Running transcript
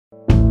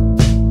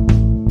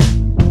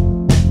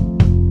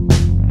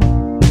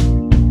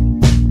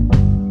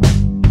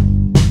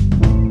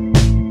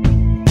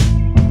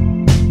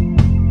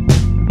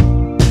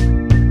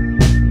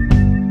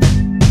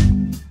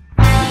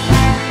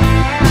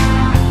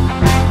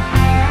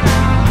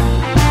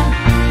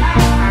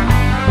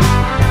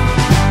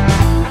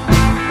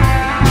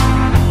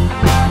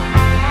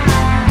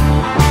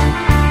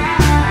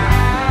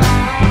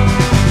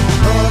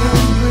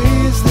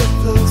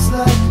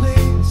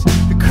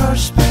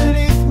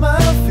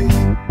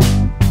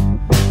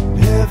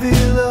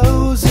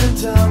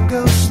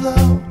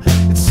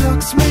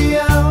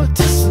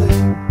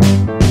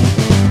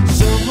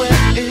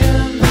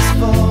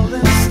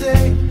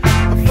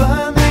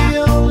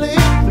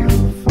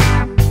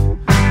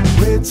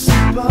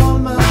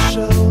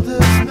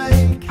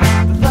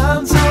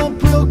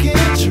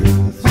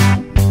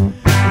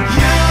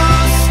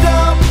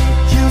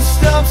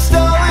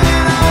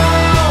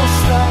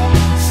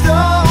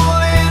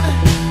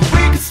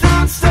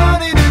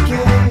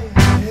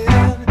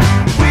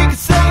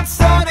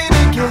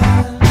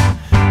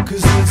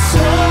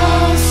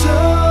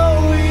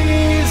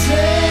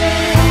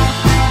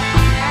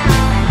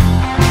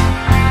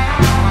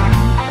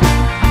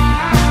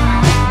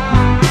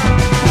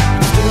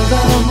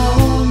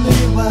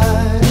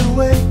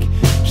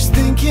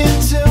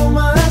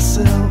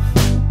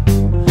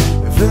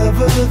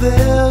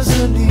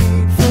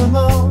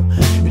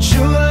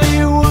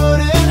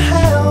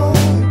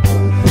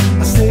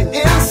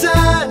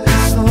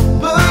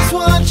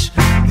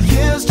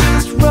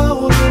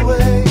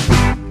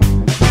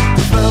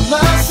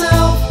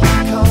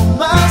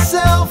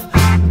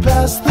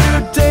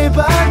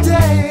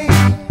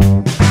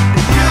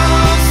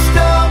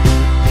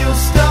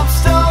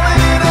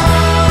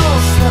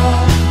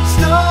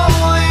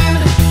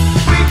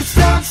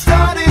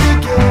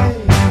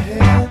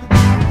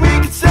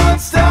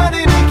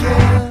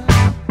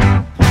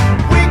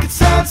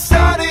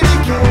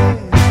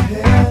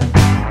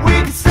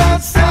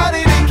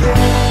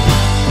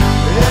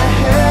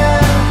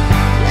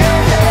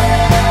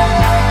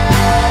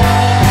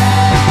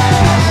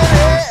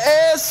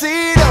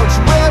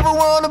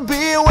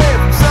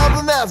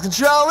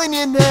controlling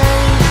your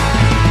name.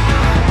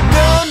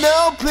 No,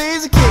 no,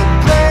 please, I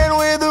can't be playing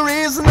with the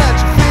reason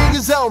that your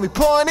fingers only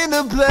pointing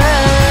the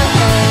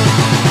blame.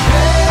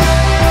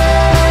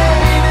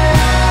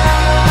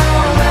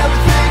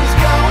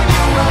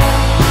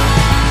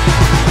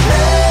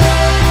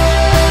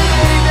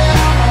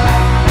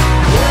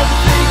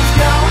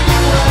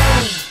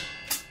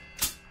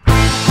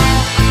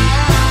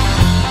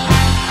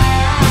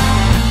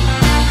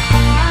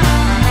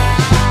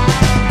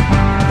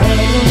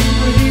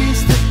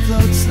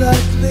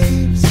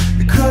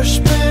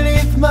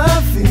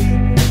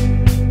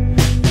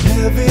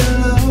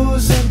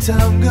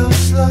 Time goes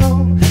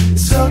slow, it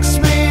sucks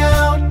me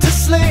out to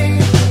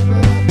sleep.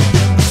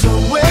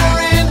 Somewhere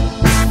in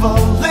this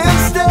fallen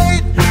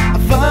state, I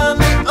find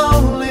the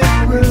only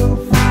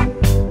proof.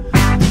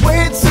 The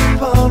weights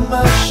upon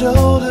my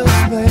shoulders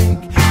make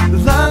the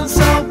lines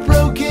so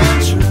broken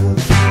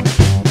truth.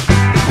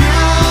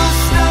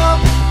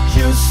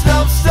 You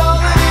stop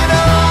stalling it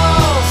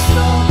all.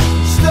 Stop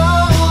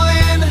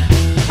stalling.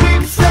 We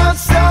can start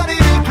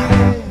starting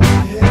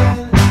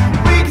again.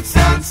 We can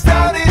start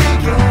starting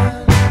again.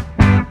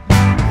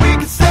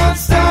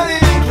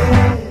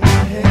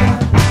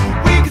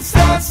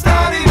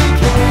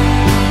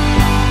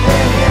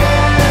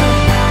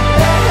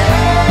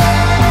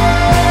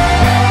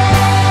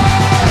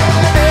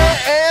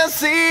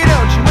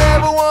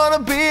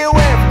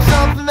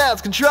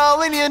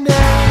 Controlling your name.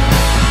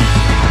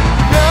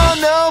 No,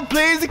 no,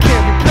 please, I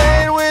can't be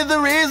playing with the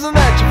reason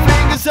that your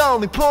fingers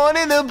only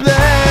pointing the blame.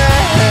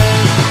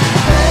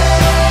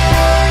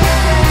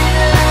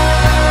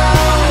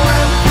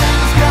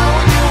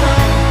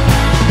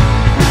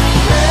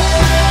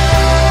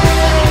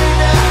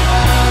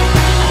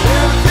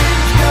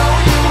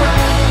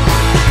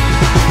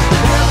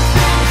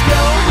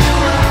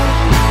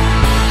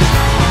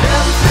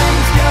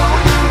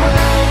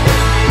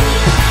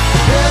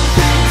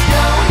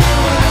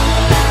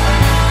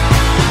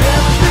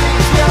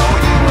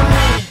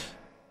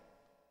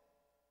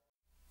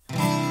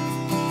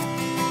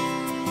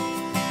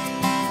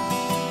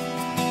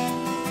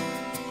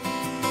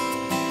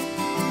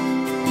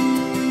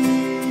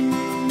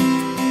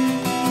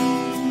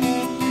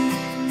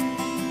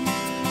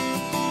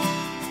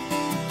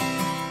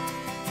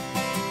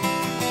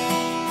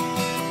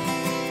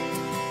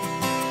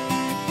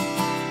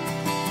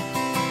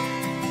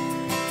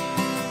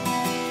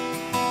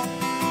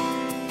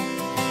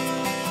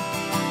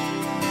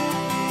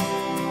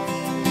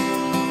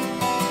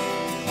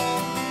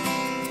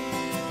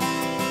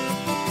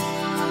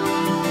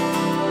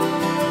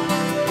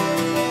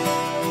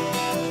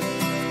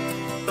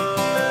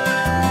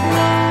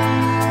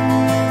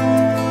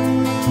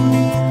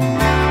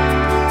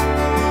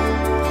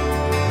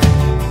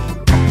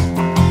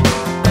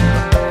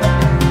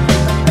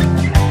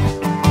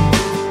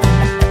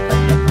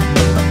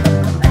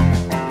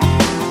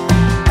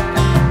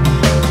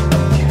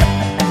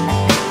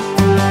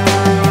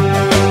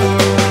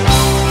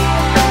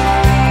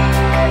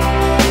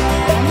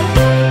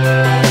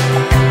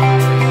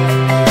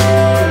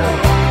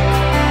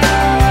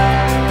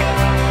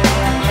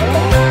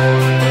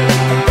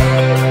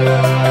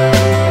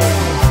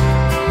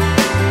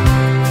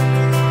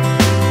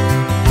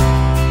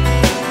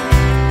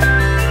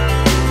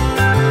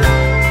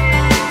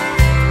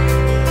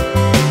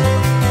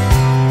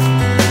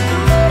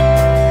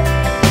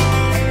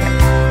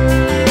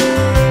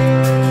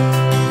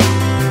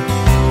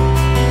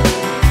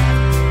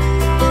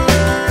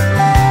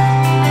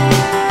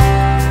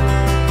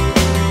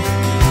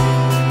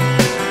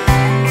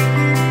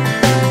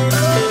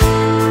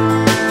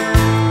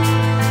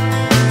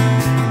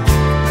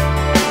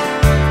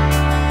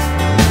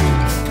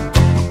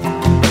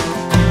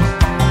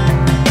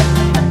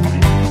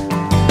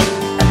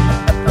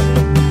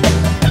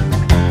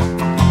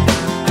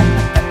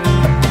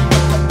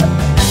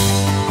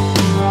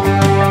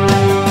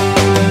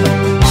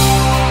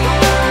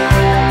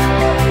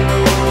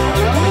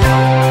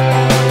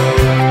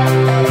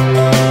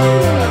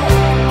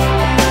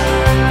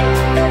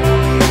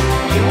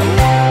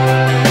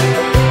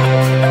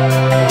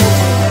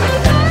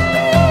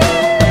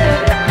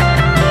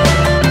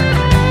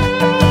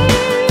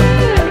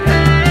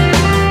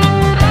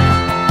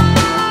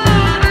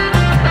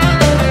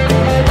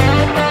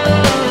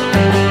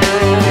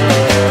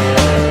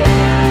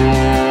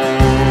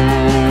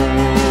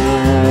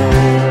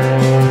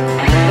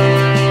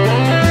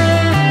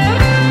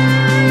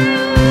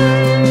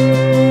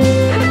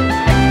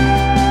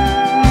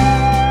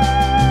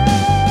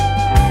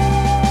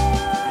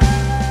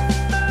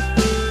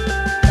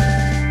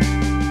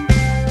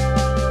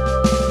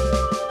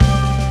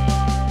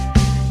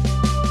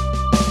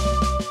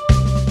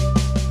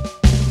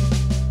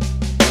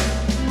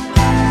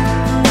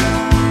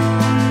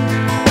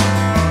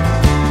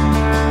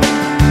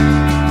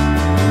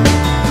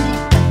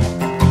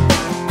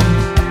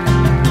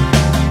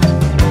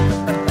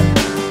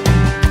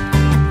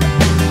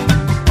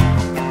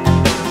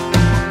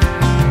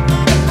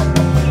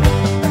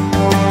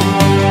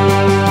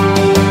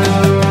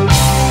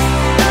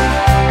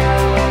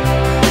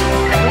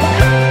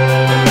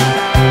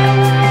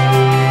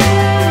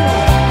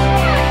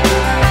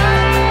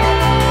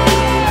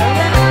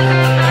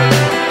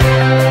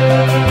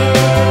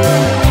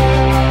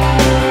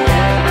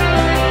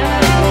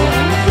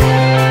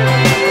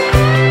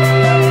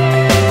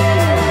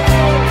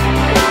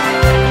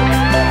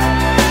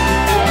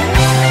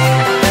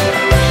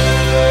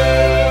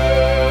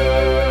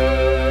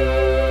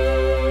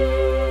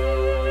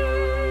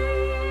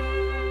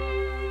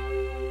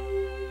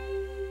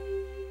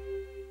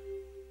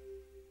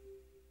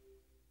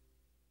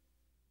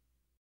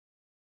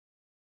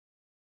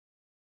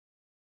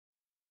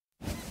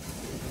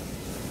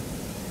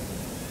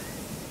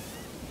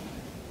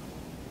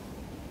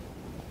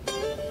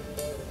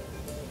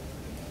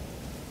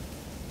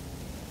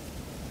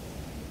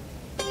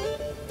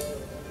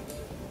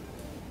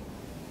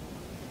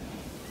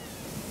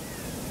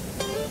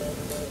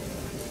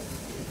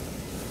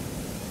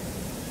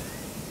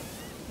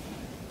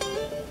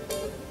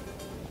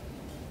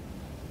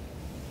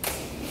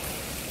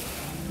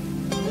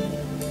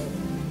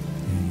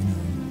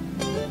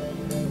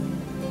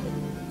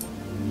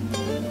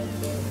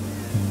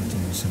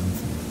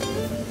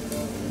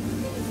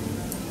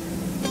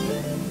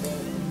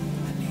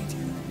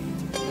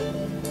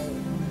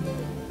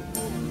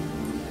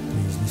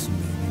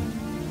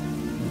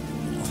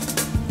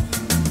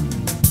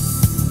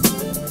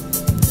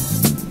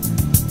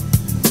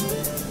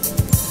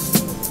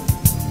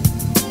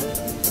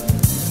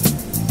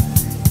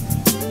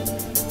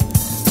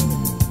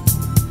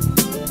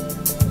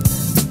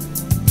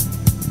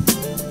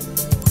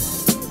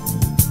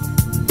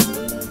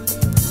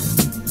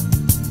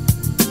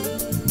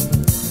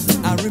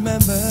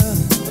 remember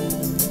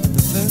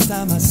the first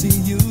time I see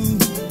you,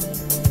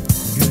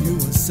 girl, you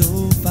were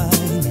so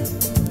fine.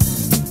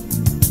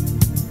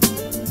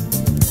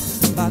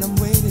 But I'm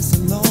waiting so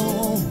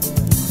long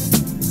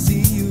to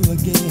see you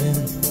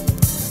again.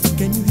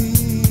 Can you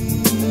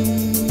hear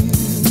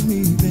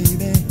me,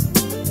 baby?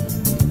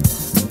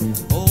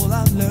 All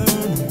I've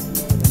learned,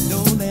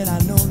 know that I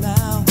know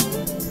now,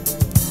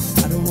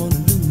 I don't want to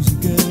lose you,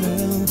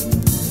 girl.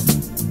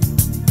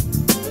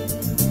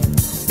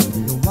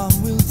 No one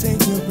will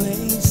take your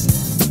place,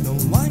 no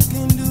one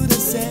can do the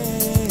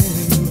same.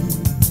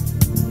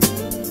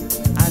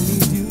 I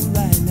need you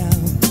right now.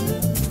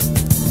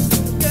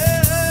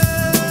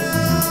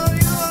 Girl,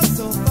 you are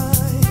so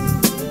fine.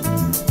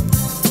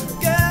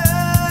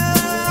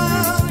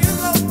 Girl, you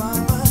blow my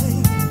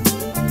mind.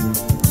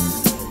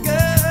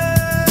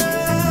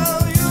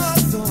 Girl, you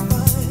are so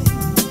fine.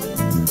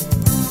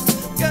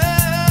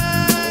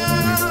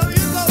 Girl,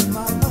 you blow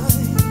my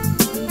mind.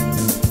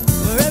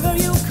 Wherever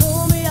you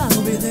call me,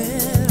 I'll be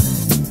there.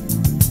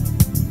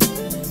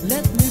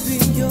 Let me be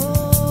your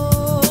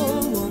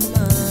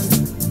woman.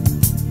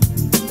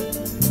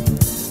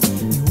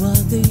 You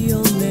are the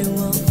only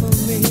one for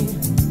me.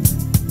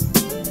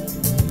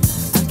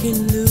 I can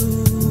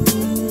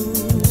lose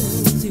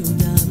you,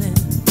 darling.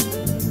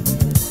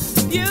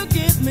 You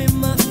give me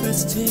my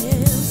first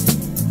chance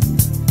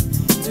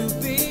to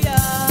be a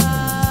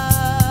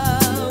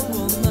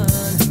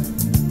woman.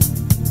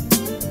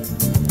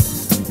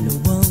 No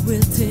one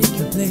will take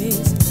your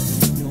place,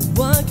 no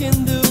one can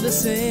do the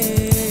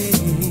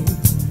same.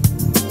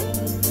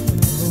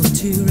 I want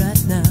you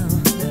right now.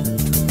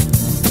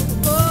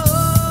 Oh,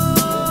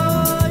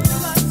 you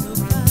are so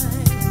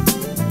fine.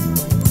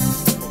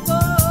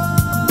 Oh,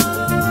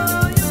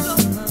 you blow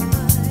my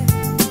mind.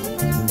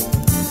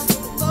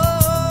 Oh,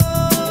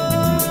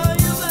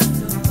 you are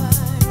so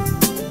fine.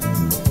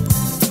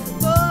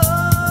 Oh,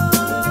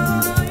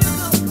 you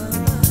blow my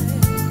mind.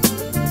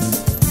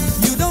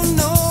 You don't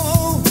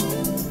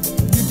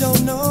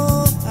know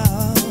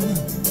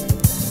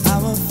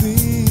how I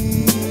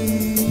feel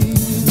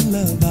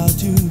about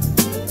you.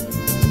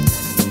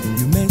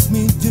 You make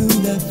me do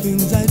the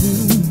things I do.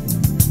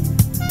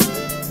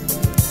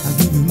 I'll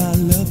give you my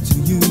love to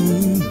you.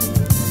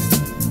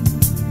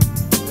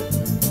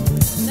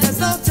 There's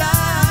no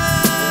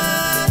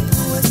time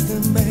to waste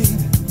them, babe.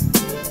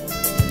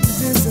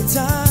 This is the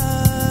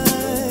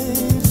time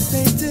to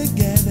stay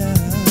together.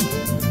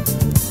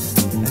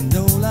 And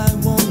all I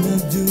wanna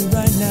do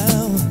right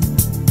now,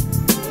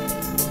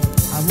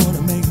 I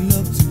wanna make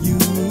love to you.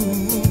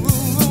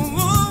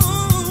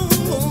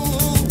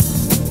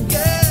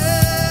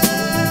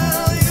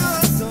 Girl,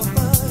 you're so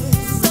fine.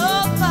 So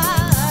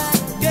fine.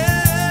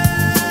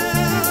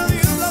 Girl,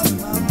 you blow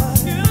my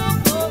mind. You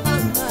blow my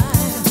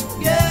mind.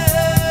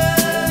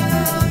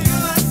 Girl, you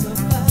are so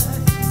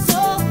fine.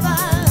 So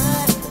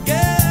fine.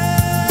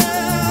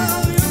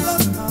 Girl, you blow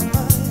my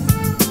mind.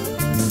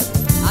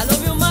 I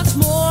love you much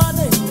more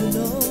than you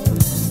know.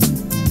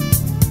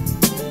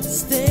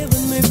 Stay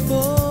with me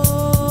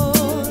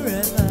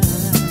forever.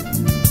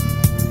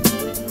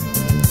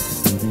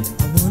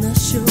 I wanna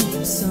show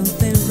you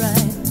something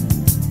right.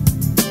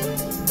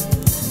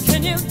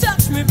 Can you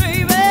touch me,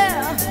 baby?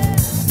 Yeah,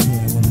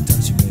 I wanna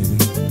touch you, baby.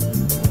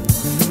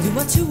 Do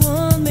what you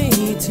want me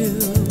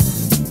to.